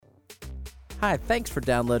Hi, thanks for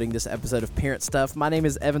downloading this episode of Parent Stuff. My name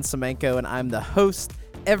is Evan Semenko, and I'm the host.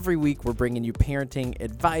 Every week, we're bringing you parenting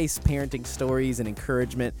advice, parenting stories, and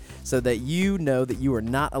encouragement so that you know that you are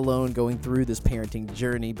not alone going through this parenting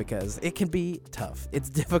journey, because it can be tough.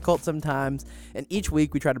 It's difficult sometimes, and each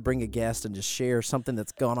week we try to bring a guest and just share something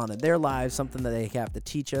that's gone on in their lives, something that they have to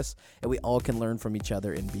teach us, and we all can learn from each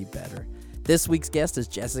other and be better. This week's guest is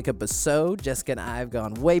Jessica Bisseau. Jessica and I have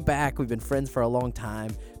gone way back. We've been friends for a long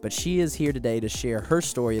time, but she is here today to share her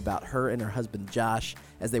story about her and her husband Josh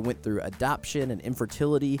as they went through adoption and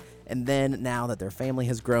infertility, and then now that their family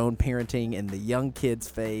has grown, parenting in the young kids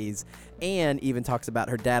phase, and even talks about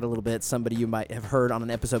her dad a little bit, somebody you might have heard on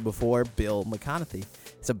an episode before, Bill McConathy.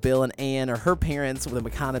 So Bill and Ann are her parents, the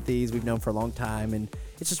McConathys we've known for a long time, and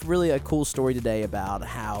it's just really a cool story today about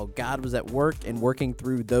how God was at work and working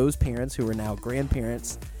through those parents who are now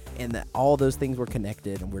grandparents, and that all those things were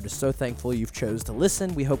connected, and we're just so thankful you've chose to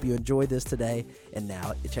listen. We hope you enjoyed this today, and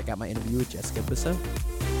now check out my interview with Jessica Bisseau.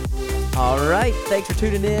 All right, thanks for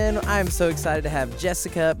tuning in. I'm so excited to have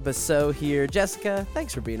Jessica Bisseau here. Jessica,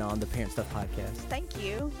 thanks for being on the Parent Stuff Podcast. Thank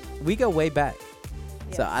you. We go way back.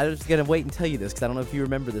 Yes. So I was going to wait and tell you this because I don't know if you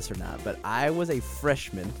remember this or not, but I was a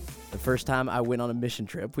freshman the first time I went on a mission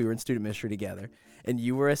trip. We were in student ministry together, and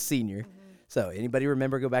you were a senior. Mm-hmm. So anybody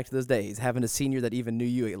remember, go back to those days, having a senior that even knew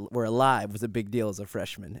you were alive was a big deal as a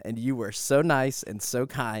freshman. And you were so nice and so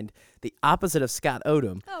kind, the opposite of Scott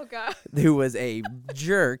Odom, Oh, God. who was a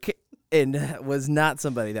jerk and was not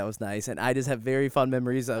somebody that was nice. And I just have very fond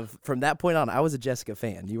memories of, from that point on, I was a Jessica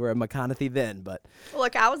fan. You were a McConathy then, but.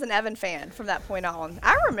 Look, I was an Evan fan from that point on.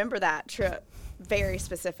 I remember that trip very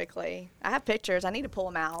specifically. I have pictures. I need to pull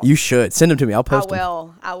them out. You should. Send them to me. I'll post them.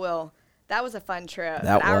 I will. That was a fun trip.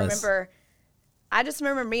 That was. I just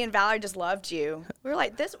remember me and Valerie just loved you. We were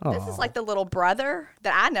like, this is like the little brother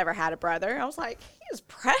that I never had a brother. I was like, he is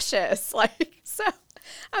precious. So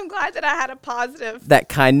I'm glad that I had a positive. That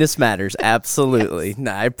kindness matters. Absolutely. Yes.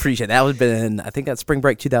 No, I appreciate it. That would have been, I think that's spring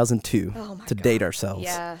break 2002 to God. date ourselves.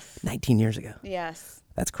 Yes. 19 years ago. Yes.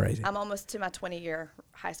 That's crazy. I'm almost to my 20-year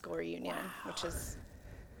high school reunion, which is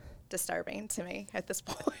disturbing to me at this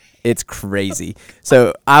point. It's crazy.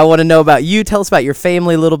 So I want to know about you. Tell us about your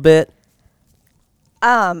family a little bit.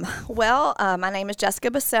 My name is Jessica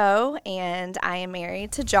Bisseau, and I am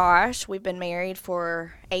married to Josh. We've been married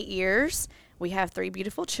for 8 years. We have 3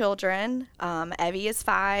 beautiful children. Evie is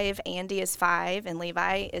 5, Andy is 5, and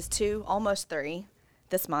Levi is 2, almost 3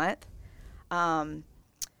 this month. I'm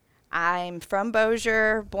from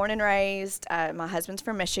Bossier, born and raised. My husband's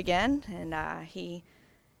from Michigan, and he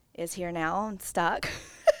is here now and stuck.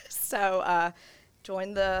 So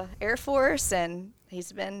joined the Air Force, and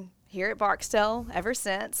he's been here at Barksdale ever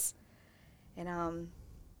since, and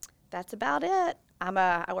that's about it.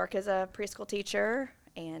 I work as a preschool teacher,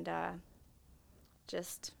 and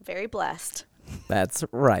just very blessed. That's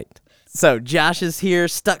right. So Josh is here,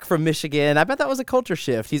 stuck from Michigan. I bet that was a culture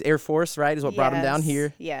shift. He's Air Force, right, is what brought him down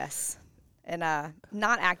here? Yes, and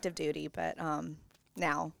not active duty, but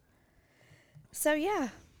now. So, yeah,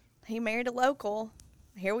 he married a local.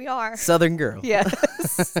 Here we are. Southern girl.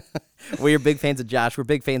 Yes. We're big fans of Josh. We're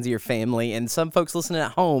big fans of your family. And some folks listening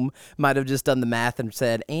at home might have just done the math and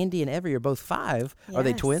said, Andy and Evie are both 5. Yes. Are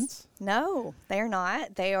they twins? No, they're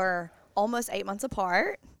not. They are almost 8 months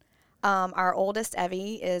apart. Our oldest,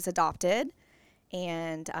 Evie, is adopted.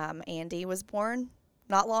 And Andy was born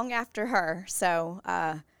not long after her. So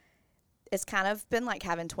it's kind of been like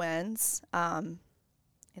having twins.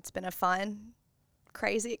 It's been a fun,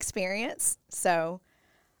 crazy experience. So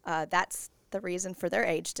that's the reason for their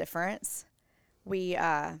age difference. We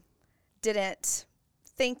didn't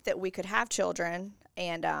think that we could have children,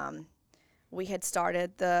 and we had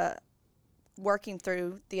started working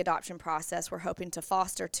through the adoption process. We're hoping to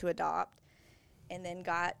foster to adopt, and then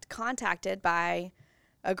got contacted by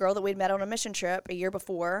a girl that we'd met on a mission trip a year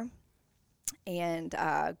before, and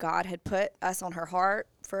God had put us on her heart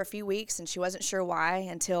for a few weeks, and she wasn't sure why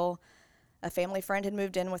until a family friend had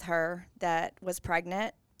moved in with her that was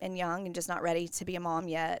pregnant and young and just not ready to be a mom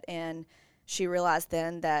yet. And she realized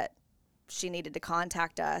then that she needed to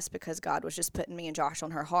contact us because God was just putting me and Josh on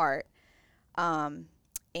her heart.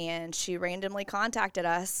 And she randomly contacted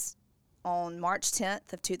us on March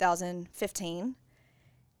 10th of 2015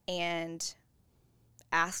 and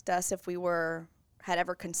asked us if we had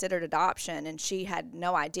ever considered adoption. And she had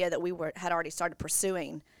no idea that we had already started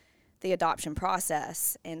pursuing the adoption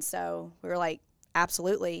process. And so we were like,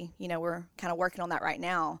 absolutely, we're kind of working on that right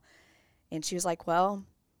now. And she was like, well,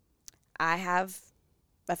 I have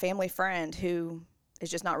a family friend who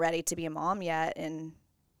is just not ready to be a mom yet, and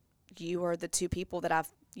you are the 2 people that I've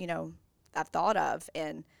thought of.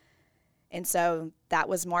 And And so that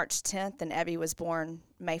was March 10th, and Evie was born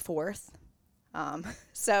May 4th.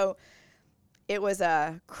 So it was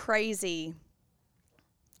a crazy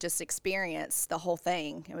just experience, the whole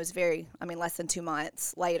thing. It was less than 2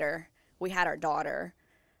 months later, we had our daughter.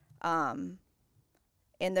 And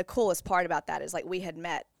the coolest part about that is, like, we had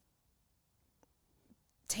met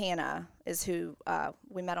Tana, is who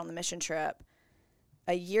we met on the mission trip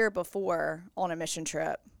a year before on a mission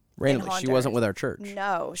trip. Randomly, she wasn't with our church.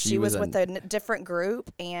 No, she was with a different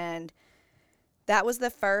group, and that was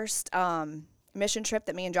the first mission trip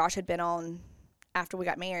that me and Josh had been on after we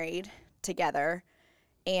got married together,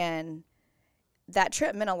 and that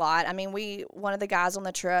trip meant a lot. I mean, one of the guys on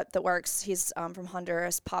the trip that works, he's from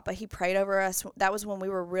Honduras, Papa, he prayed over us. That was when we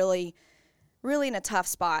were really, really in a tough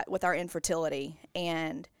spot with our infertility,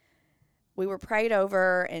 and we were prayed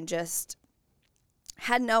over and just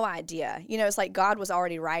had no idea. You know, it's like God was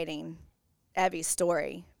already writing Evie's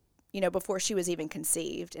story, you know, before she was even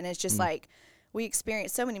conceived. And it's just like we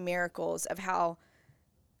experienced so many miracles of how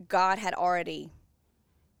God had already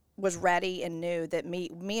was ready and knew that me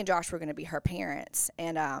and Josh were going to be her parents.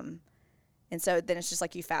 And so then it's just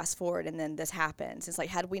like you fast forward and then this happens. It's like,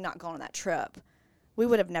 had we not gone on that trip, we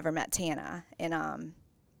would have never met Tana. And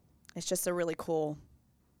it's just a really cool,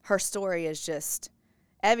 her story is just,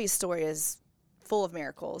 Evie's story is full of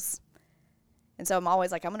miracles. And so I'm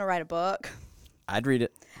always like, I'm going to write a book. I'd read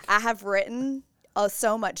it. I have written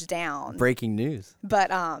so much down. Breaking news.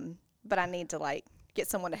 But I need to, like, get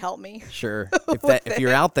someone to help me. Sure. If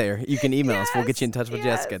you're out there, you can email us. We'll get you in touch with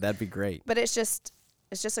Jessica. That'd be great. But it's just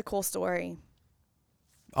a cool story.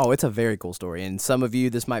 Oh, it's a very cool story. And some of you,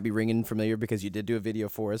 this might be ringing familiar because you did do a video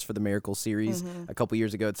for us for the Miracle series a couple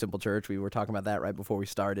years ago at Simple Church. We were talking about that right before we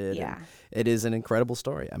started. Yeah. And it is an incredible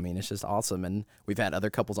story. I mean, it's just awesome. And we've had other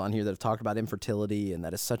couples on here that have talked about infertility, and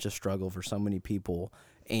that is such a struggle for so many people.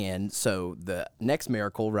 And so the next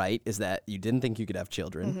miracle, right, is that you didn't think you could have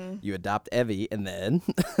children. You adopt Evie, and then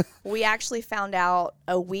We actually found out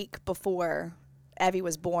a week before Evie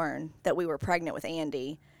was born that we were pregnant with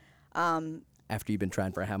Andy. After you've been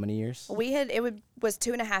trying for how many years? Was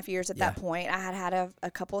 2.5 years at that point. I had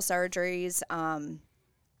a couple of surgeries.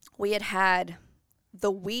 We had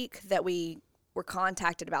the week that we were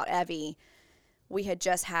contacted about Evie, we had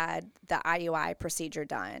just had the IUI procedure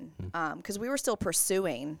done because we were still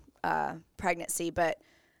pursuing pregnancy, but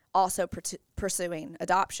also pursuing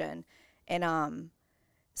adoption. And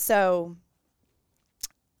so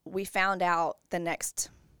we found out the next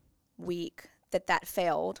week that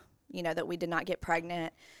failed, you know, that we did not get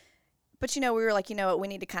pregnant. But, you know, we were like, you know what, we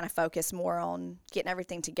need to kind of focus more on getting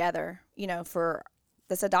everything together, you know, for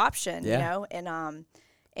this adoption, you know.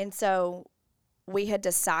 And so we had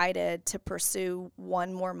decided to pursue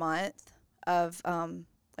one more month of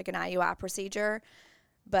like an IUI procedure.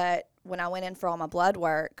 But when I went in for all my blood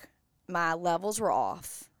work, my levels were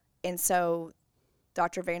off. And so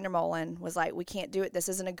Dr. Vandermolen was like, we can't do it. This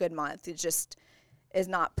isn't a good month. It just is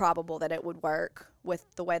not probable that it would work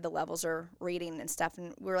with the way the levels are reading and stuff.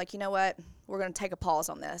 And we were like, you know what? We're going to take a pause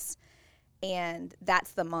on this. And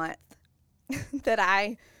that's the month that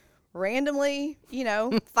I randomly, you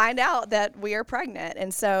know, find out that we are pregnant.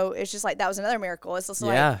 And so it's just like, that was another miracle. It's just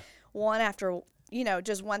like one after, you know,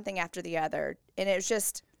 just one thing after the other. And it was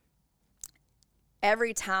just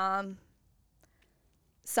every time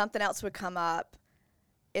something else would come up,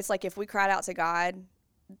 it's like if we cried out to God,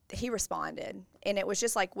 he responded. And it was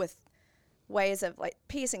just like with ways of like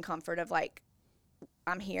peace and comfort of like,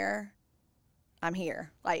 I'm here.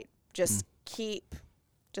 Like just keep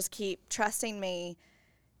trusting me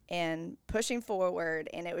and pushing forward.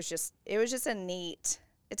 And it was just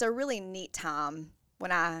it's a really neat time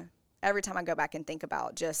when every time I go back and think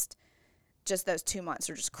about just those 2 months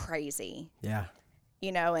are just crazy. Yeah.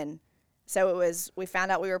 You know, and so we found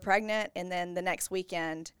out we were pregnant, and then the next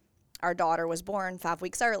weekend our daughter was born 5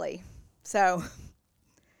 weeks early. So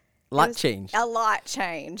a lot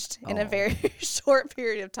changed in a very short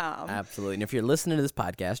period of time. Absolutely. And if you're listening to this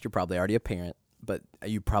podcast, you're probably already a parent, but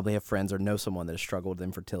you probably have friends or know someone that has struggled with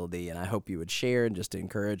infertility. And I hope you would share and just to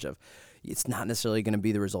encourage it's not necessarily going to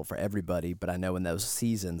be the result for everybody, but I know in those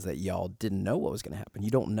seasons that y'all didn't know what was going to happen.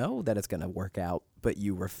 You don't know that it's going to work out, but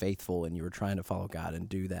you were faithful and you were trying to follow God and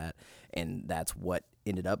do that. And that's what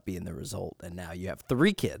ended up being the result. And now you have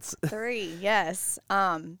 3 kids. 3, yes.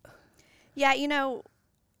 Yeah, you know,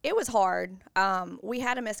 it was hard. We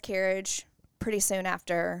had a miscarriage pretty soon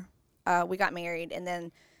after we got married, and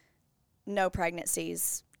then no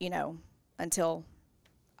pregnancies, you know, until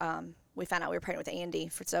we found out we were pregnant with Andy.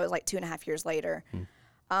 So it was like 2.5 years later.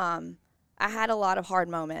 I had a lot of hard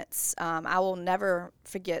moments. I will never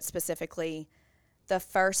forget specifically the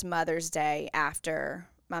first Mother's Day after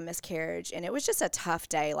my miscarriage, and it was just a tough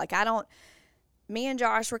day. Like, me and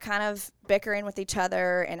Josh were kind of bickering with each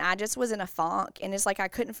other, and I just was in a funk, and it's like I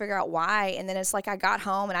couldn't figure out why. And then it's like I got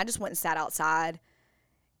home, and I just went and sat outside,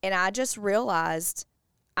 and I just realized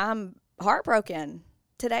I'm heartbroken.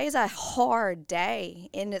 Today's a hard day,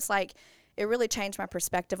 and it's like it really changed my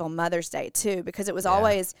perspective on Mother's Day too, because it was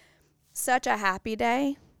always such a happy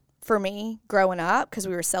day for me growing up because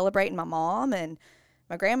we were celebrating my mom and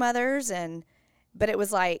my grandmothers, but it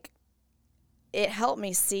was like it helped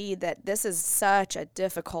me see that this is such a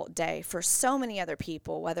difficult day for so many other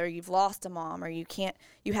people, whether you've lost a mom or you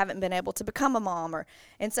haven't been able to become a mom,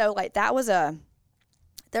 and so like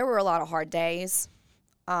there were a lot of hard days,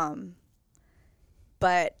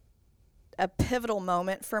 but a pivotal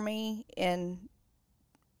moment for me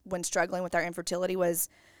when struggling with our infertility was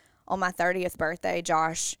on my 30th birthday.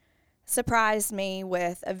 Josh surprised me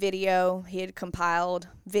with a video. He had compiled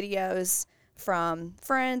videos from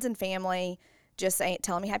friends and family just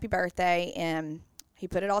telling me happy birthday, and he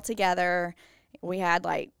put it all together. We had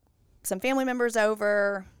like some family members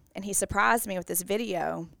over, and he surprised me with this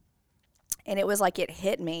video, and it was like it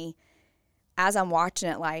hit me as I'm watching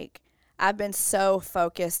it. Like, I've been so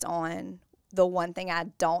focused on the one thing I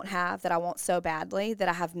don't have that I want so badly that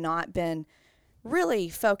I have not been really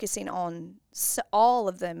focusing on all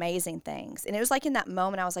of the amazing things. And it was like in that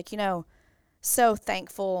moment, I was like, so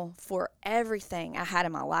thankful for everything I had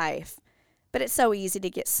in my life. But it's so easy to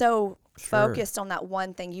get so focused on that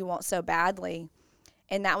one thing you want so badly.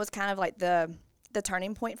 And that was kind of like the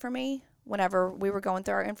turning point for me whenever we were going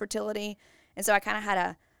through our infertility. And so I kind of had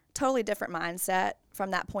a totally different mindset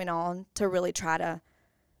from that point on to really try to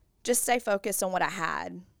just stay focused on what I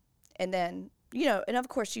had. And then, and of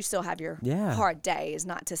course you still have your hard days,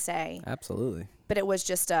 not to say. Absolutely. But it was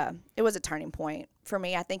just a turning point for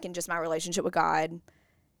me, I think, in just my relationship with God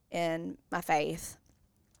and my faith.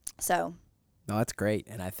 So. No, that's great.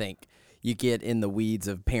 And I think you get in the weeds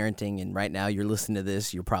of parenting, and right now you're listening to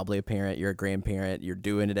this, you're probably a parent, you're a grandparent, you're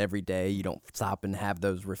doing it every day. You don't stop and have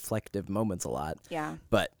those reflective moments a lot. Yeah.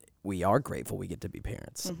 But we are grateful we get to be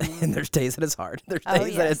parents. Mm-hmm. And there's days that it's hard. There's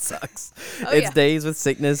days that it sucks. It's days with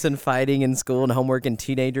sickness and fighting in school and homework and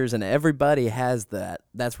teenagers, and everybody has that.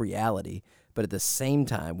 That's reality. But at the same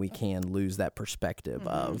time, we can lose that perspective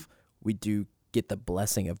of we do get the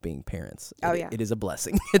blessing of being parents. It is a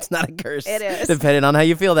blessing. It's not a curse. It is. Depending on how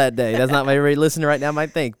you feel that day. That's not what everybody listening right now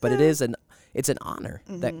might think, but it's an honor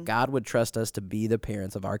that God would trust us to be the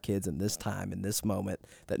parents of our kids in this time, in this moment,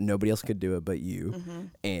 that nobody else could do it but you.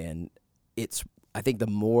 And I think the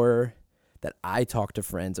more that I talk to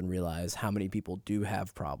friends and realize how many people do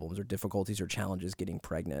have problems or difficulties or challenges getting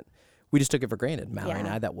pregnant, we just took it for granted. Mallory and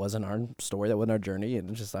I, that wasn't our story, that wasn't our journey, and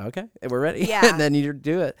it's just like, okay, we're ready. And then you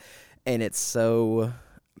do it. And it's so,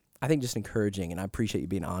 I think, just encouraging, and I appreciate you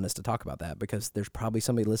being honest to talk about that, because there's probably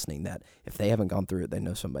somebody listening that if they haven't gone through it, they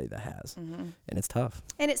know somebody that has. And it's tough.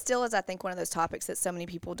 And it still is, I think, one of those topics that so many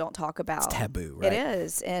people don't talk about. It's taboo, right? It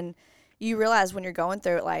is. And you realize when you're going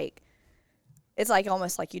through it, like, it's like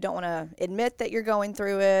almost like you don't want to admit that you're going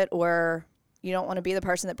through it, or you don't want to be the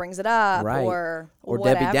person that brings it up, or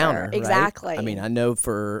whatever. Debbie Downer. Exactly. Right? I mean, I know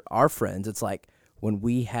for our friends, it's like, when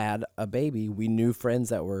we had a baby, we knew friends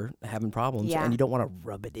that were having problems, and you don't want to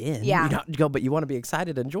rub it in. But you want to be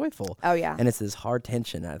excited and joyful. Oh, yeah. And it's this hard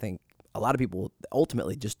tension. I think a lot of people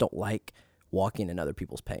ultimately just don't like walking in other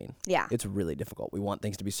people's pain. Yeah. It's really difficult. We want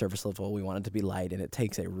things to be surface level. We want it to be light, and it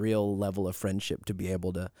takes a real level of friendship to be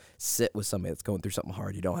able to sit with somebody that's going through something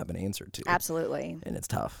hard you don't have an answer to. Absolutely. And it's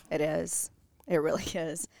tough. It is. It really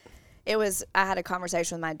is. I had a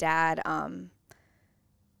conversation with my dad.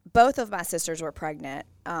 Both of my sisters were pregnant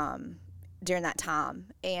during that time.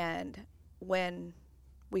 And when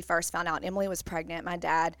we first found out Emily was pregnant, my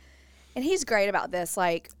dad, and he's great about this,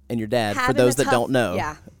 like. And your dad, for those that don't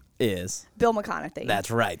know, is Bill McConaughey.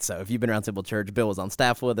 That's right. So if you've been around Simple Church, Bill was on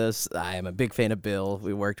staff with us. I am a big fan of Bill.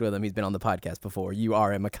 We worked with him. He's been on the podcast before. You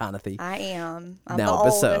are a McConaughey. I am. I'm now,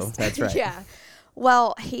 the oldest. That's right. Yeah.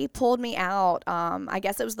 Well, he pulled me out. I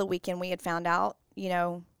guess it was the weekend we had found out,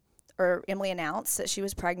 or Emily announced that she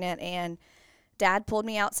was pregnant, and Dad pulled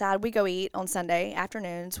me outside. We go eat on Sunday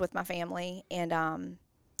afternoons with my family, and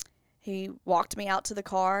he walked me out to the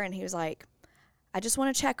car, and he was like, I just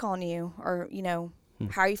want to check on you, or,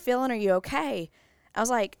 how are you feeling? Are you okay? I was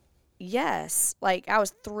like, yes. Like, I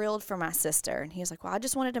was thrilled for my sister. And he was like, well, I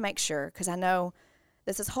just wanted to make sure, because I know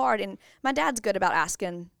this is hard. And my dad's good about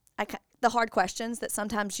asking the hard questions that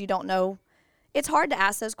sometimes you don't know it's hard to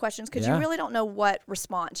ask those questions because Yeah. you really don't know what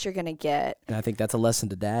response you're going to get. And I think that's a lesson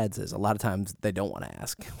to dads is a lot of times they don't want to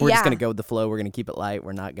ask. We're just Yeah. going to go with the flow. We're going to keep it light.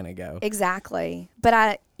 We're not going to go. Exactly.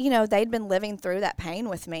 But they'd been living through that pain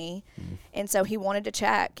with me. And so he wanted to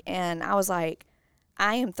check. And I was like,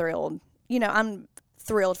 I am thrilled. I'm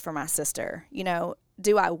thrilled for my sister.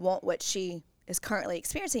 Do I want what she is currently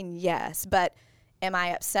experiencing? Yes. But am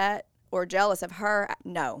I upset or jealous of her?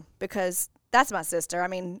 No, because that's my sister. I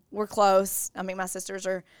mean, we're close. I mean, my sisters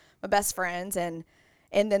are my best friends. And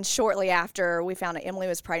then shortly after we found out Emily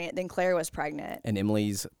was pregnant, then Claire was pregnant. And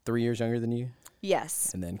Emily's 3 years younger than you?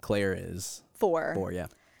 Yes. And then Claire is 4. 4, yeah.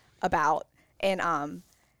 About. But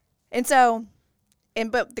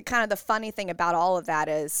the kind of the funny thing about all of that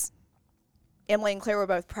is Emily and Claire were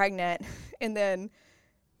both pregnant. And then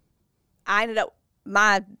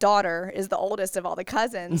my daughter is the oldest of all the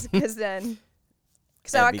cousins because then.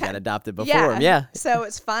 So Evie got adopted before him, yeah. So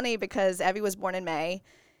it's funny because Evie was born in May,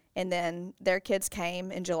 and then their kids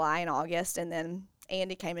came in July and August, and then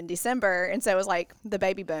Andy came in December, and so it was like the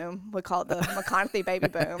baby boom. We call it the McConaughey baby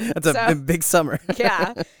boom. That's a big summer.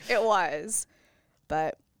 Yeah, it was.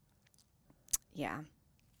 But, yeah.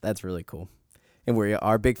 That's really cool. And we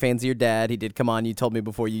are big fans of your dad. He did come on. You told me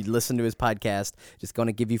before you listened to his podcast. Just going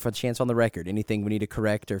to give you a chance on the record. Anything we need to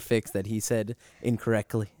correct or fix that he said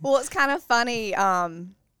incorrectly? Well, it's kind of funny. I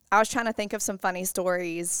was trying to think of some funny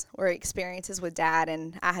stories or experiences with Dad,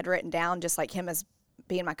 and I had written down just like him as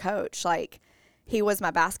being my coach. Like, he was my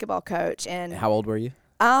basketball coach. And How old were you?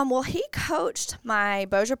 well, he coached my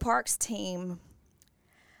Bossier Parks team.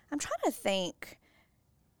 I'm trying to think.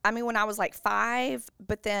 I mean, when I was like 5,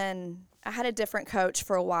 but then I had a different coach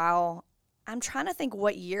for a while. I'm trying to think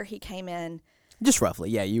what year he came in. Just roughly,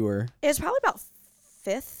 yeah, you were. It was probably about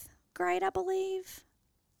 5th grade, I believe.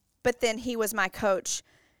 But then he was my coach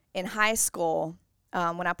in high school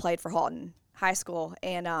when I played for Halton High School.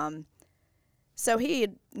 And so he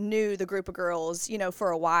knew the group of girls, for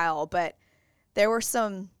a while. But there were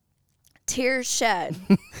some tears shed.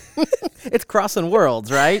 It's crossing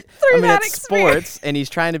worlds, right? that it's sports, and he's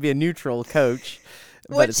trying to be a neutral coach.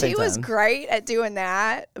 But at the Which same he was time- great at doing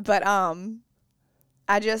that. But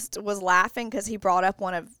I just was laughing because he brought up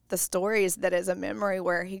one of the stories that is a memory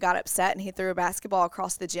where he got upset and he threw a basketball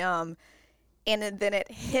across the gym. And then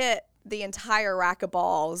it hit the entire rack of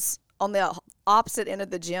balls on the opposite end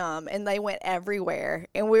of the gym. And they went everywhere.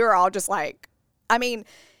 And we were all just like, I mean,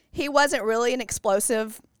 he wasn't really an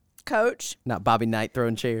explosive coach. Not Bobby Knight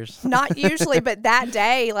throwing chairs. Not usually, but that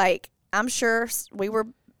day, like, I'm sure we were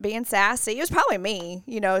being sassy. It was probably me,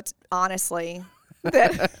 it's honestly.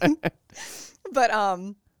 But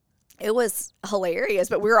it was hilarious,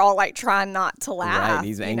 but we were all like trying not to laugh. Right,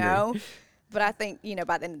 he's angry. But I think,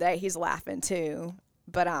 by the end of the day, he's laughing too.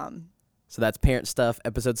 But So that's Parent Stuff,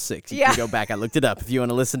 episode 6. You Yeah. can go back. I looked it up if you want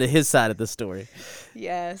to listen to his side of the story.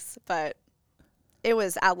 yes, but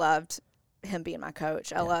I loved him being my coach.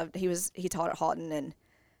 He taught at Halton, and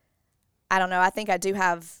I don't know, I think I do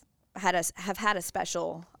have had a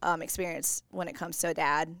special experience when it comes to a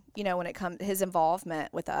dad. When it comes, his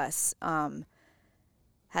involvement with us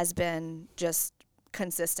has been just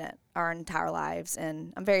consistent our entire lives,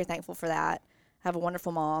 and I'm very thankful for that. I have a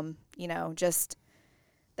wonderful mom.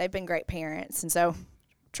 They've been great parents, and so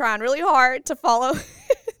trying really hard to follow.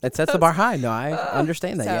 It sets the bar high. No, I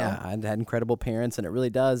understand that. So- Yeah, I had incredible parents, and it really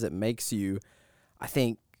does. It makes you, I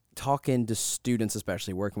think, talking to students,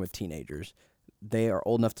 especially working with teenagers, they are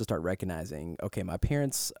old enough to start recognizing, okay, my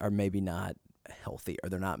parents are maybe not healthy, or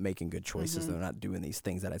they're not making good choices. They're not doing these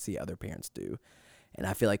things that I see other parents do. And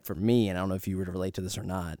I feel like for me, and I don't know if you were to relate to this or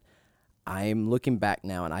not, I'm looking back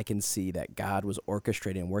now and I can see that God was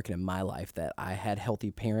orchestrating and working in my life, that I had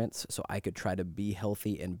healthy parents so I could try to be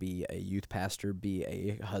healthy and be a youth pastor, be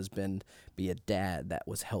a husband, be a dad that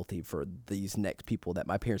was healthy for these next people that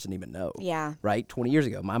my parents didn't even know. Yeah. Right? 20 years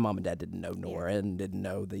ago, my mom and dad didn't know Nora and didn't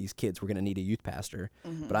know these kids were going to need a youth pastor.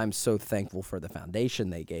 But I'm so thankful for the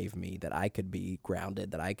foundation they gave me, that I could be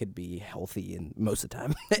grounded, that I could be healthy and most of the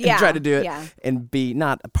time and Yeah, try to do it yeah. and be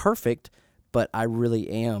not perfect, but I really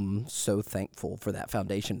am so thankful for that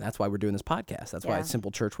foundation. That's why we're doing this podcast. That's why Yeah. at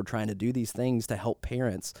Simple Church we're trying to do these things to help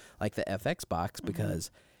parents like the FX box,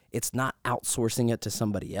 because it's not outsourcing it to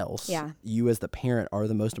somebody else. Yeah. You as the parent are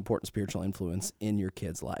the most important spiritual influence in your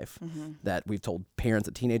kid's life. That we've told parents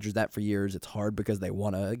and teenagers that for years. It's hard because they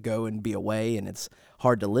want to go and be away, and it's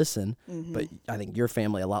hard to listen. But I think your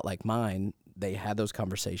family, a lot like mine, they had those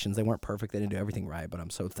conversations. They weren't perfect. They didn't do everything right, but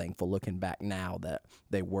I'm so thankful looking back now that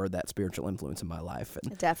they were that spiritual influence in my life.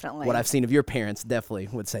 And Definitely. what I've seen of your parents definitely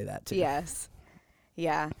would say that too. Yes.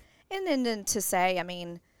 Yeah. And then to say, I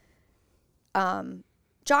mean,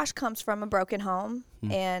 Josh comes from a broken home,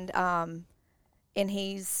 and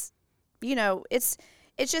he's, you know, it's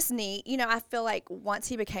just neat. You know, I feel like once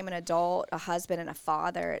he became an adult, a husband and a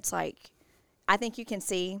father, it's like, I think you can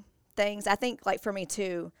see things. I think, like, for me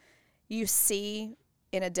too, you see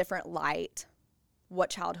in a different light what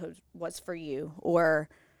childhood was for you or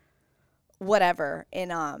whatever.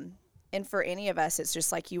 And for any of us, it's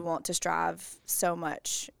just like you want to strive so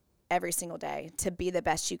much every single day to be the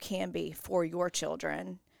best you can be for your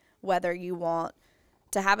children, whether you want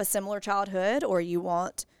to have a similar childhood or you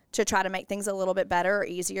want to try to make things a little bit better or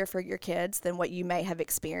easier for your kids than what you may have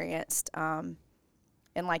experienced. And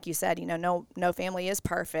like you said, you know, no family is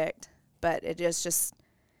perfect, but it is just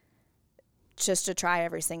to try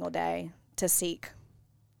every single day to seek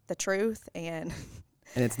the truth. And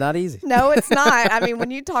it's not easy. No, it's not. I mean,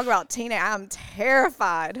 when you talk about teenage, I'm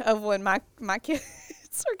terrified of when my kids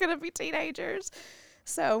are going to be teenagers.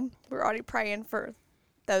 So we're already praying for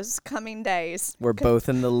those coming days. We're both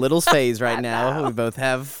in the littles phase right now. know. We both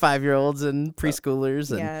have 5-year-olds and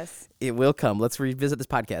preschoolers, and Yes. it will come. Let's revisit this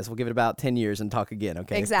podcast. We'll give it about 10 years and talk again,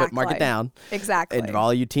 okay? Exactly. But mark it down. Exactly. And for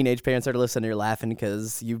all you teenage parents that are listening, you're laughing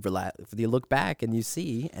because you look back and you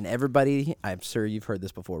see, and everybody, I'm sure you've heard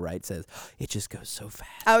this before, right, says, it just goes so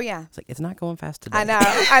fast. Oh, yeah. It's like, it's not going fast today.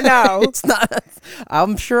 I know. It's not.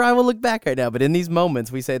 I'm sure I will look back right now, but in these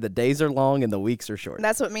moments, we say the days are long and the weeks are short.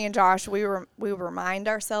 That's what me and Josh, we remind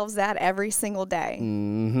ourselves that every single day.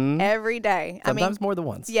 Mm-hmm. Every day. Sometimes more than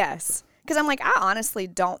once. Yes. Because I'm like, I honestly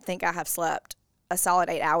don't think I have slept a solid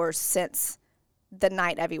 8 hours since the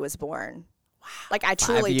night Evie was born. Wow. Like, I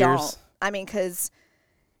truly 5 years. don't. I mean, because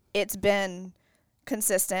it's been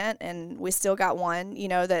consistent, and we still got one, you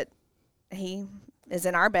know, that he is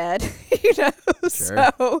in our bed, you know. Sure.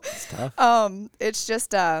 So It's tough. it's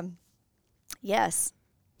just, yes.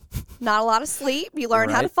 Not a lot of sleep. You learn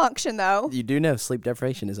how to Right. function, though. You do know sleep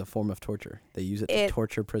deprivation is a form of torture. They use it to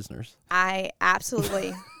torture prisoners. I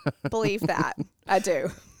absolutely believe that. I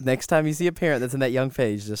do. Next time you see a parent that's in that young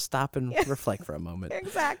phase, just stop and reflect for a moment.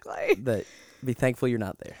 Exactly. Be thankful you're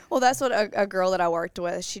not there. Well, that's what a girl that I worked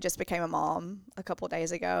with, she just became a mom a couple of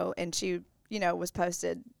days ago, and she, you know, was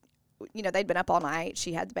posted, you know, they'd been up all night.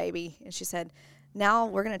 She had the baby, and she said, now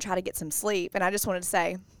we're going to try to get some sleep. And I just wanted to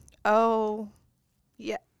say, oh,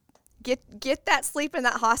 yeah, get that sleep in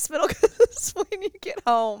that hospital, because when you get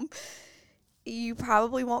home, you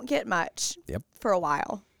probably won't get much for a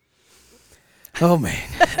while. Oh, man.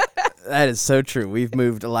 That is so true. We've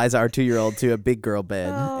moved Eliza, our 2-year-old, to a big girl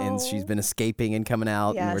bed, and she's been escaping and coming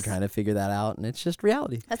out, and we're Yes. trying to figure that out, and it's just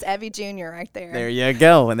reality. That's Evie Jr. right there. There you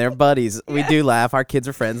go. And they're buddies. We do laugh. Our kids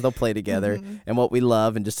are friends. They'll play together. And what we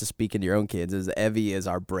love, and just to speak into your own kids, is Evie is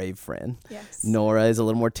our brave friend. Yes. Nora is a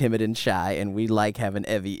little more timid and shy, and we like having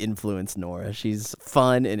Evie influence Nora. She's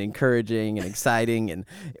fun and encouraging and exciting, and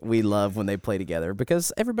we love when they play together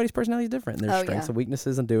because everybody's personality is different. And there's strengths and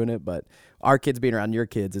weaknesses in doing it, but our kids being around your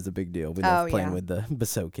kids is a big deal. We love playing with the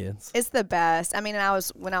Bissot kids. It's the best. I mean,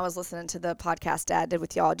 when I was listening to the podcast Dad did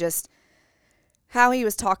with y'all, just how he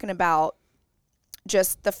was talking about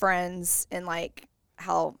just the friends and like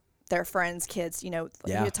how their friends' kids, you know,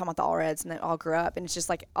 he was talking about the Allreds and they all grew up, and it's just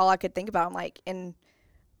like all I could think about. I'm like, and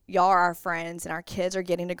y'all are our friends, and our kids are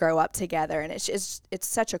getting to grow up together, and it's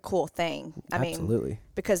such a cool thing. I mean,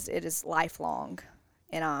 because it is lifelong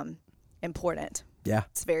and important. Yeah.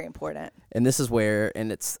 It's very important. And this is where,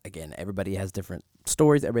 and it's, again, everybody has different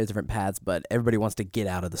stories, everybody has different paths, but everybody wants to get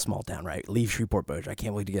out of the small town, right? Leave Shreveport Bossier. I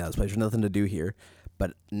can't wait to get out of this place. There's nothing to do here.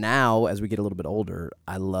 But now, as we get a little bit older,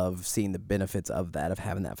 I love seeing the benefits of that, of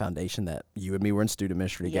having that foundation that you and me were in student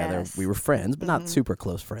ministry together. Yes. We were friends, but not super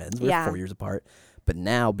close friends. We were 4 years apart. But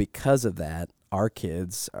now, because of that, our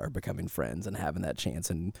kids are becoming friends and having that chance.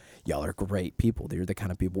 And y'all are great people. They're the kind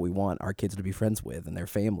of people we want our kids to be friends with and their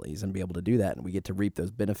families and be able to do that. And we get to reap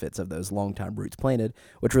those benefits of those long-time roots planted,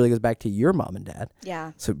 which really goes back to your mom and dad.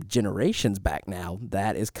 Yeah. So generations back now,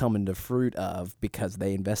 that is coming to fruit of because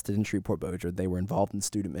they invested in Shreveport Bossier. They were involved in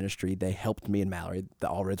student ministry. They helped me and Mallory. The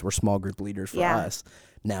Allreds were small group leaders for us.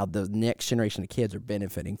 Now the next generation of kids are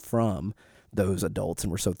benefiting from those adults,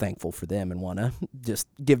 and we're so thankful for them and want to just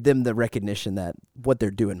give them the recognition that what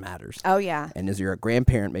they're doing matters. Oh, yeah. And as you're a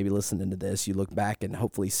grandparent, maybe listening to this, you look back and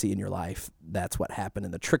hopefully see in your life that's what happened,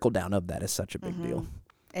 and the trickle down of that is such a big deal.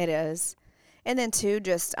 It is. And then, too,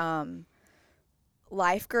 just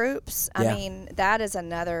life groups. I mean, that is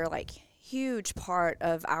another, like, huge part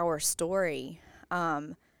of our story.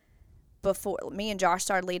 Before me and Josh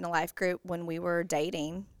started leading a life group when we were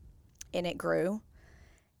dating, and it grew.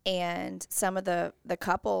 And some of the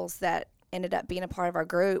couples that ended up being a part of our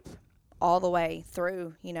group all the way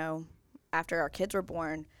through, you know, after our kids were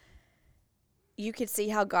born, you could see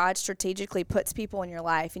how God strategically puts people in your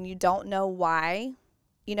life, and you don't know why,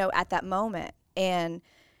 at that moment. And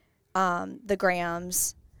the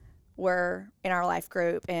Grahams were in our life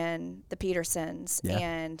group, and the Petersons,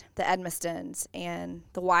 and the Edmistons, and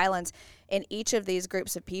the Weilands. And each of these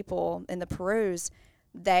groups of people in the Perus,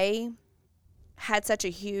 they had such a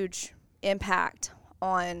huge impact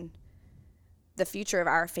on the future of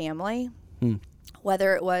our family.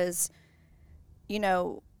 Whether it was,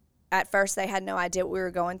 at first they had no idea what we were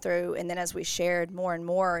going through, and then as we shared more and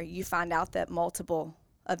more, you find out that multiple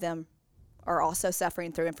of them are also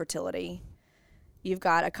suffering through infertility. You've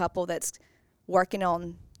got a couple that's working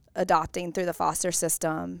on adopting through the foster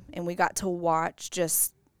system, and we got to watch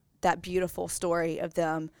just that beautiful story of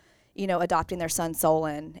them, adopting their son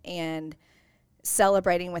Solon and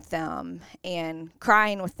celebrating with them and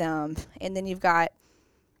crying with them. And then you've got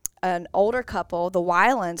an older couple. The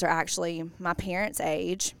Weilands are actually my parents'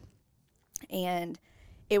 age, and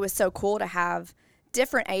it was so cool to have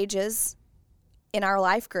different ages in our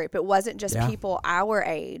life group. It wasn't just people our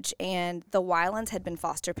age, and the Weilands had been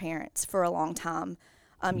foster parents for a long time,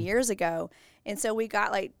 years ago. And so we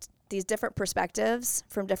got like these different perspectives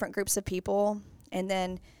from different groups of people, and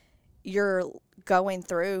then you're going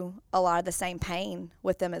through a lot of the same pain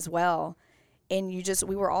with them as well. And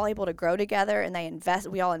we were all able to grow together, and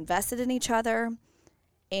we all invested in each other,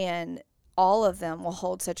 and all of them will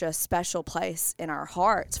hold such a special place in our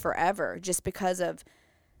hearts forever, just because of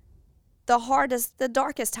the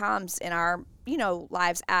darkest times in our,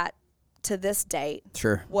 lives to this date.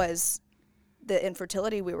 Sure. Was the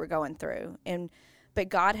infertility we were going through. But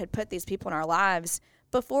God had put these people in our lives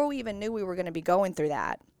before we even knew we were going to be going through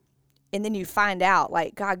that. And then you find out,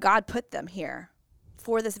 like, God put them here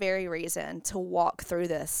for this very reason, to walk through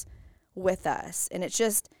this with us. And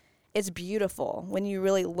it's beautiful when you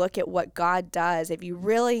really look at what God does. If you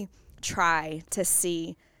really try to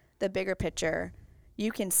see the bigger picture,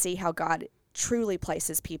 you can see how God truly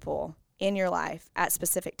places people in your life at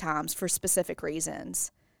specific times for specific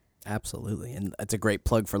reasons. Absolutely. And it's a great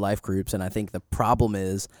plug for life groups. And I think the problem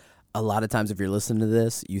is, a lot of times if you're listening to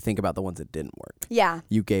this, you think about the ones that didn't work. Yeah.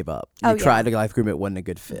 You gave up. You tried a life group, it wasn't a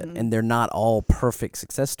good fit. Mm-hmm. And they're not all perfect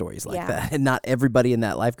success stories like that. And not everybody in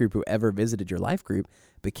that life group who ever visited your life group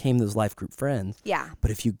became those life group friends. Yeah.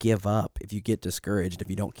 But if you give up, if you get discouraged, if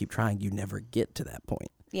you don't keep trying, you never get to that point.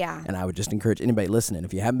 Yeah. And I would just encourage anybody listening,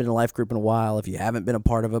 if you haven't been in a life group in a while, if you haven't been a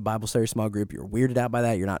part of a Bible study small group, you're weirded out by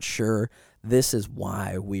that, you're not sure, this is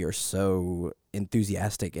why we are so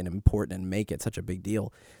enthusiastic and important and make it such a big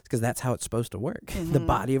deal. It's because that's how it's supposed to work. Mm-hmm. The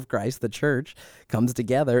body of Christ, the church, comes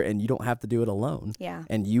together, and you don't have to do it alone. Yeah.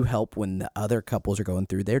 And you help when the other couples are going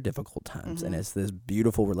through their difficult times. Mm-hmm. And it's this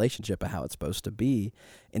beautiful relationship of how it's supposed to be,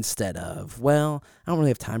 instead of, well, I don't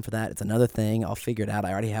really have time for that. It's another thing. I'll figure it out.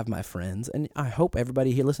 I already have my friends. And I hope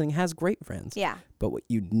everybody here listening has great friends. Yeah. But what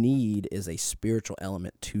you need is a spiritual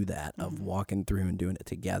element to that, of walking through and doing it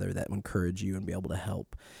together, that will encourage you and be able to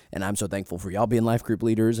help. And I'm so thankful for y'all being life group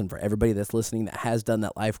leaders, and for everybody that's listening that has done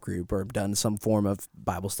that life group or done some form of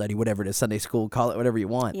Bible study, whatever it is, Sunday school, call it whatever you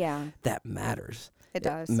want. Yeah. That matters. It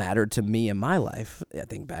does. It mattered to me in my life. I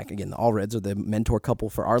think back again, the Allreds are the mentor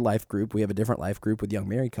couple for our life group. We have a different life group with young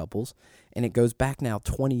married couples, and it goes back now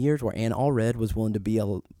 20 years where Ann Allred was willing to be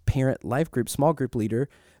a parent life group, small group leader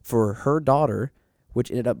for her daughter, which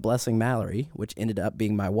ended up blessing Mallory, which ended up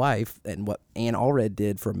being my wife. And what Ann Allred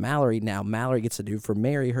did for Mallory, now Mallory gets to do for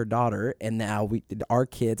Mary, her daughter, and now we did our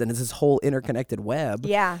kids. And it's this whole interconnected web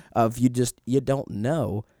of you don't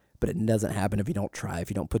know. But it doesn't happen if you don't try,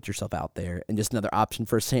 if you don't put yourself out there. And just another option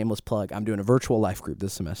for a shameless plug, I'm doing a virtual life group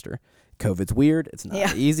this semester. COVID's weird. It's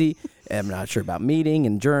not easy. I'm not sure about meeting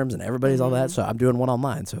and germs and everybody's all that. So I'm doing one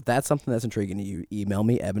online. So if that's something that's intriguing to you, email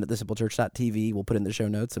me, evan@thesimplechurch.tv. We'll put it in the show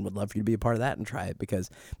notes, and would love for you to be a part of that and try it,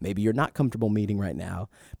 because maybe you're not comfortable meeting right now,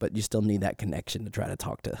 but you still need that connection to try to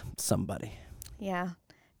talk to somebody. Yeah.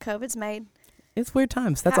 COVID's made. It's weird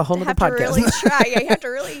times. That's a whole other podcast. You have to really try. You have to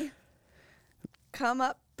really come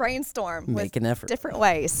up, brainstorm, make an effort, different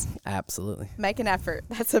ways. Absolutely. Make an effort.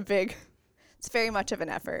 It's very much of an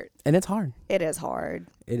effort. And it's hard. It is hard.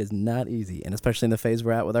 It is not easy. And especially in the phase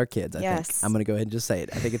we're at with our kids, I think. I'm going to go ahead and just say it.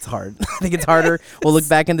 I think it's hard. I think it's harder. We'll look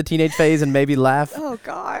back in the teenage phase and maybe laugh. Oh,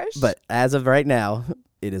 gosh. But as of right now,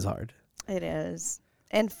 it is hard. It is.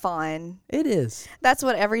 And fun. It is. That's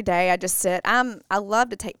what every day I just sit. I love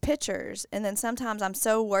to take pictures. And then sometimes I'm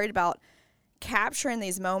so worried about capturing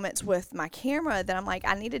these moments with my camera that I'm like,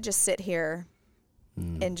 I need to just sit here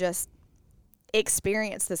and just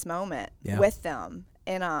experience this moment with them.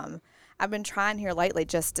 And I've been trying here lately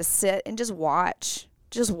just to sit and just watch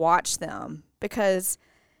them, because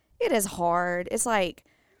it is hard. It's like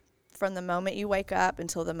from the moment you wake up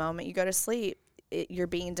until the moment you go to sleep, you're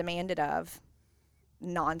being demanded of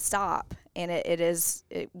nonstop, and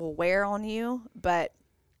it will wear on you. But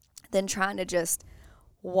then trying to just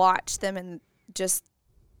watch them and just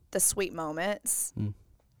the sweet moments.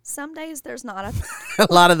 Some days there's not a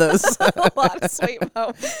lot of those. a lot of sweet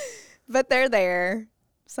moments, but they're there.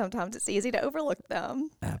 Sometimes it's easy to overlook them.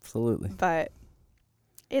 Absolutely. But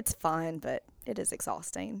it's fun, but it is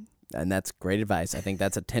exhausting. And that's great advice. I think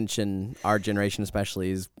that's a tension our generation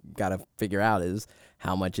especially has got to figure out, is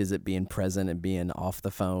how much is it being present and being off the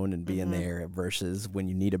phone and being there versus when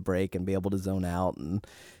you need a break and be able to zone out. And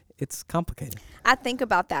it's complicated. I think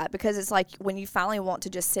about that because it's like when you finally want to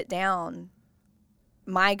just sit down,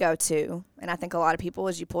 my go-to, and I think a lot of people,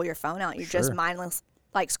 is you pull your phone out. You're just mindless,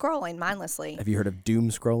 like scrolling mindlessly. Have you heard of doom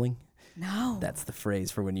scrolling? No. That's the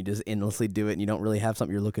phrase for when you just endlessly do it and you don't really have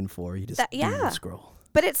something you're looking for. You just doom scroll.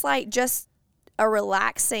 But it's like just a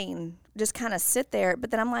relaxing, just kind of sit there.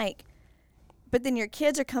 But then I'm like, but then your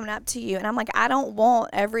kids are coming up to you, and I'm like, I don't want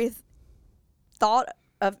every thought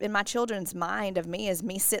of in my children's mind of me as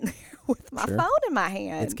me sitting there with my phone in my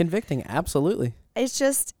hand. It's convicting, absolutely. It's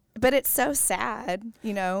just, but it's so sad,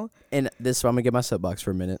 you know. And so I'm going to get my soapbox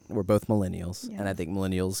for a minute. We're both millennials, and I think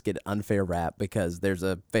millennials get unfair rap because there's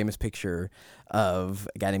a famous picture of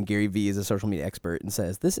a guy named Gary Vee, is a social media expert, and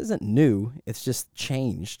says, this isn't new, it's just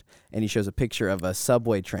changed. And he shows a picture of a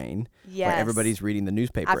subway train where everybody's reading the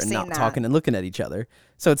newspaper and not talking and looking at each other.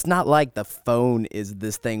 So it's not like the phone is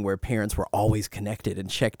this thing where parents were always connected and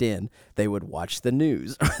checked in. They would watch the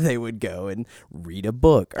news, or they would go and read a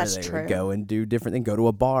book, or they would go and do different things, go to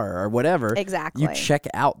a bar or whatever. Exactly. You check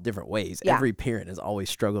out different ways. Every parent has always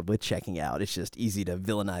struggled with checking out. It's just easy to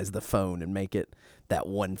villainize the phone and make it that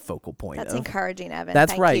one focal point. That's encouraging, Evan.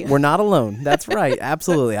 That's Thank right. you. We're not alone. That's right.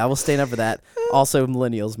 Absolutely. I will stand up for that. Also,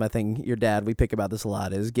 millennials, my thing, your dad, we pick about this a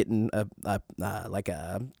lot, is getting like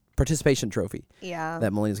a participation trophy. Yeah.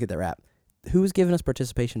 That millennials get that rap. Who's giving us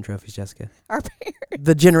participation trophies, Jessica? Our parents.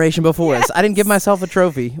 The generation before us. I didn't give myself a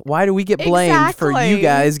trophy. Why do we get blamed for you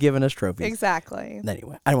guys giving us trophies? Exactly.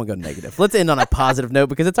 Anyway, I don't want to go negative. Let's end on a positive note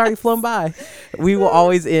because it's already flown by. We will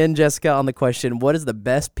always end, Jessica, on the question, what is the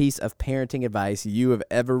best piece of parenting advice you have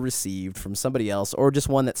ever received from somebody else, or just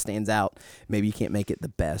one that stands out? Maybe you can't make it the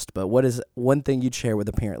best, but what is one thing you'd share with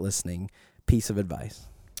a parent listening, piece of advice?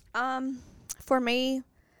 For me,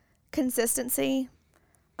 consistency.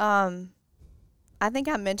 I think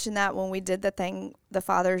I mentioned that when we did the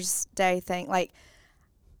Father's Day thing. Like,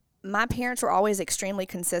 my parents were always extremely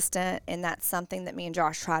consistent, and that's something that me and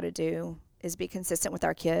Josh try to do, is be consistent with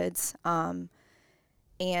our kids. And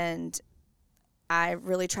I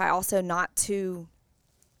really try also not to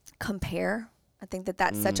compare. I think that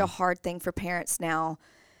that's such a hard thing for parents now.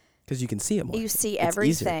 Because you can see it more. You see it's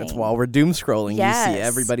everything. Easier. That's while we're doom scrolling. Yes. You see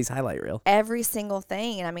everybody's highlight reel. Every single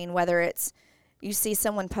thing. I mean, whether it's you see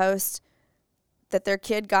someone post that their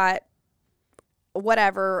kid got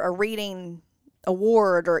whatever, a reading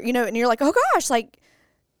award, or, you know, and you're like, oh gosh, like,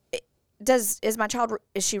 is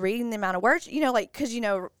she reading the amount of words, you know, like, because, you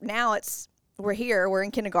know, now we're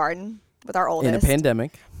in kindergarten with our oldest. In a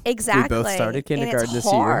pandemic. Exactly. We both started kindergarten this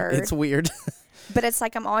hard. year. It's weird. But it's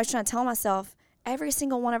like, I'm always trying to tell myself, every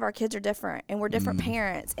single one of our kids are different, and we're different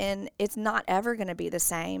parents, and it's not ever going to be the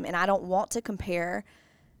same. And I don't want to compare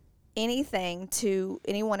anything to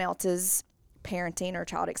anyone else's parenting or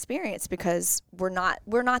child experience, because we're not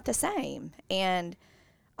the same. And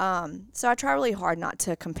so I try really hard not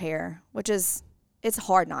to compare, it's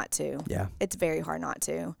hard not to. Yeah. It's very hard not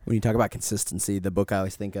to. When you talk about consistency, the book I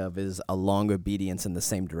always think of is A Long Obedience in the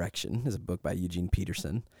Same Direction. It's a book by Eugene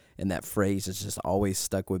Peterson. And that phrase has just always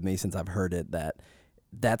stuck with me since I've heard it,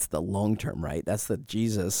 that's the long term, right? That's the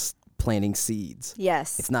Jesus planting seeds.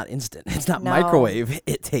 Yes. It's not instant. It's not microwave.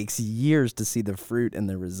 It takes years to see the fruit and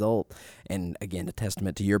the result. And again, a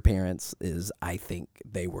testament to your parents is, I think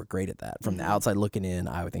they were great at that. From the outside looking in,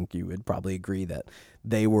 I would think you would probably agree that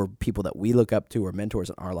they were people that we look up to, or mentors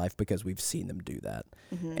in our life, because we've seen them do that.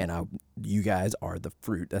 And you guys are the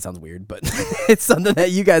fruit. That sounds weird, but it's something that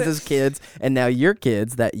you guys as kids, and now your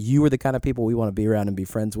kids, that you are the kind of people we want to be around and be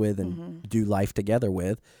friends with and do life together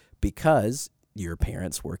with, because your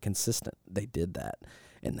parents were consistent. They did that.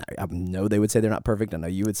 And I know they would say they're not perfect. I know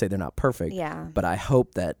you would say they're not perfect. Yeah. But I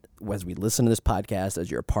hope that as we listen to this podcast, as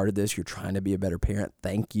you're a part of this, you're trying to be a better parent.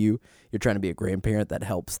 Thank you. You're trying to be a grandparent. That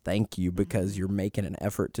helps. Thank you, because you're making an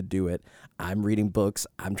effort to do it. I'm reading books.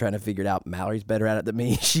 I'm trying to figure it out. Mallory's better at it than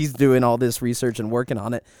me. She's doing all this research and working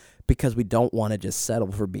on it, because we don't want to just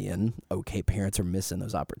settle for being okay parents or missing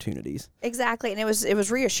those opportunities. Exactly. And it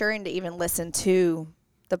was reassuring to even listen to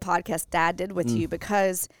the podcast Dad did with you,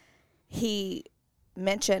 because he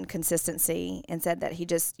mentioned consistency and said that he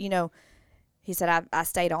just, he said, I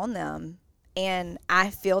stayed on them. And I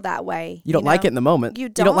feel that way. You don't like it in the moment. You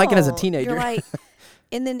don't like it as a teenager. You're like,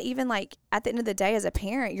 and then even like at the end of the day as a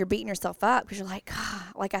parent, you're beating yourself up because you're like,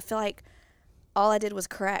 God, like I feel like all I did was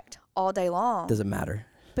correct all day long. Doesn't matter.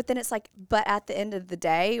 But then it's like, but at the end of the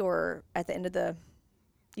day or at the end of the,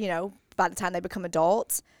 by the time they become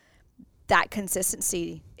adults, that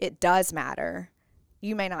consistency, it does matter.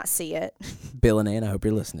 You may not see it. Bill and Ann, I hope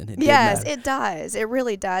you're listening. Yes, it does. It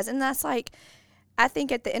really does. And that's like, I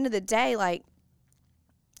think at the end of the day, like,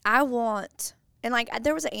 I want, and like,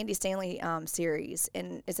 there was an Andy Stanley series,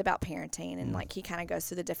 and it's about parenting, and like, he kind of goes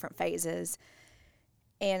through the different phases.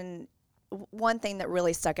 And one thing that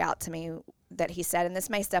really stuck out to me that he said, and this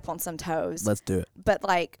may step on some toes. Let's do it. But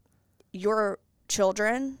like, your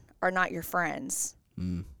children are not your friends.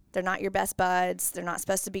 They're not your best buds. They're not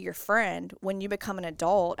supposed to be your friend. When you become an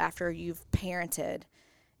adult after you've parented,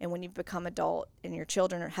 and when you've become adult and your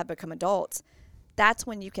children have become adults, that's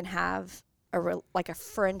when you can have a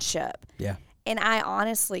friendship. Yeah. And I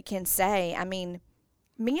honestly can say, I mean,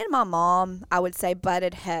 me and my mom, I would say,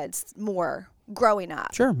 butted heads more growing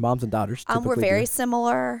up. Sure, moms and daughters. We're very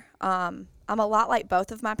similar. I'm a lot like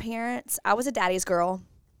both of my parents. I was a daddy's girl.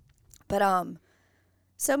 But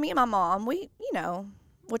so me and my mom, we,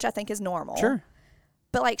 which I think is normal. Sure.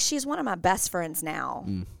 But like, she's one of my best friends now.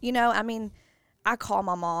 I mean, I call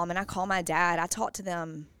my mom and I call my dad. I talk to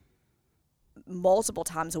them multiple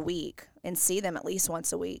times a week and see them at least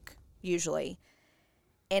once a week, usually.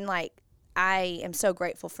 And like, I am so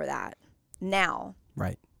grateful for that now.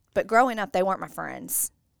 Right. But growing up, they weren't my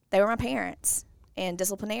friends. They were my parents and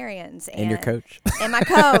disciplinarians. And your coach. And my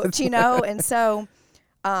coach, And so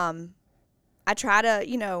I try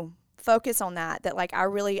to, focus on that like,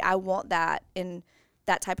 I want that in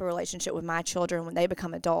that type of relationship with my children when they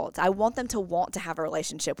become adults. I want them to want to have a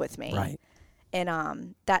relationship with me. Right.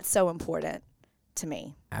 And that's so important to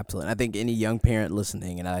me. Absolutely. I think any young parent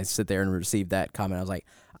listening, and I sit there and receive that comment, I was like,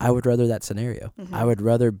 I would rather that scenario. I would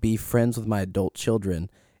rather be friends with my adult children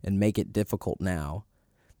and make it difficult now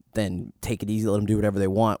than take it easy, let them do whatever they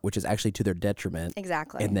want, which is actually to their detriment.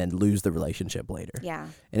 Exactly. And then lose the relationship later. Yeah.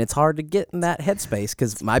 And it's hard to get in that headspace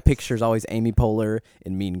because my picture is always Amy Poehler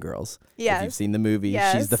in Mean Girls. Yes. If you've seen the movie,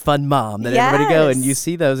 Yes. she's the fun mom that everybody go, and you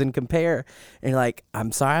see those and compare. And you're like,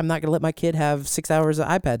 I'm sorry, I'm not going to let my kid have 6 hours of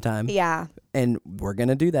iPad time. Yeah. And we're going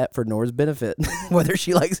to do that for Nora's benefit, whether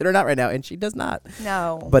she likes it or not right now. And she does not.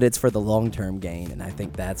 No. But it's for the long-term gain. And I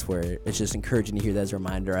think that's where it's just encouraging to hear that as a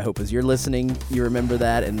reminder. I hope as you're listening, you remember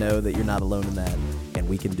that and know that you're not alone in that. And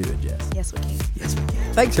we can do it, Jess. Yes, we can. Yes, we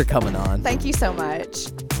can. Thanks for coming on. Thank you so much.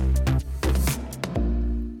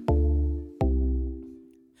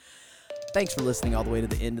 Thanks for listening all the way to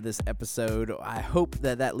the end of this episode. I hope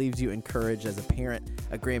that leaves you encouraged as a parent,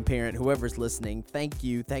 a grandparent, whoever's listening. Thank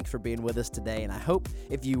you. Thanks for being with us today. And I hope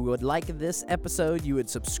if you would like this episode, you would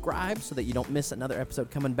subscribe so that you don't miss another episode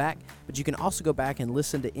coming back. But you can also go back and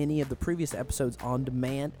listen to any of the previous episodes on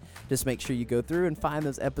demand. Just make sure you go through and find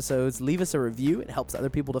those episodes. Leave us a review. It helps other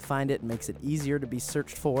people to find it and makes it easier to be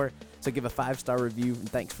searched for. So give a 5-star review. And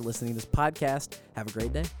thanks for listening to this podcast. Have a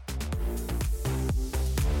great day.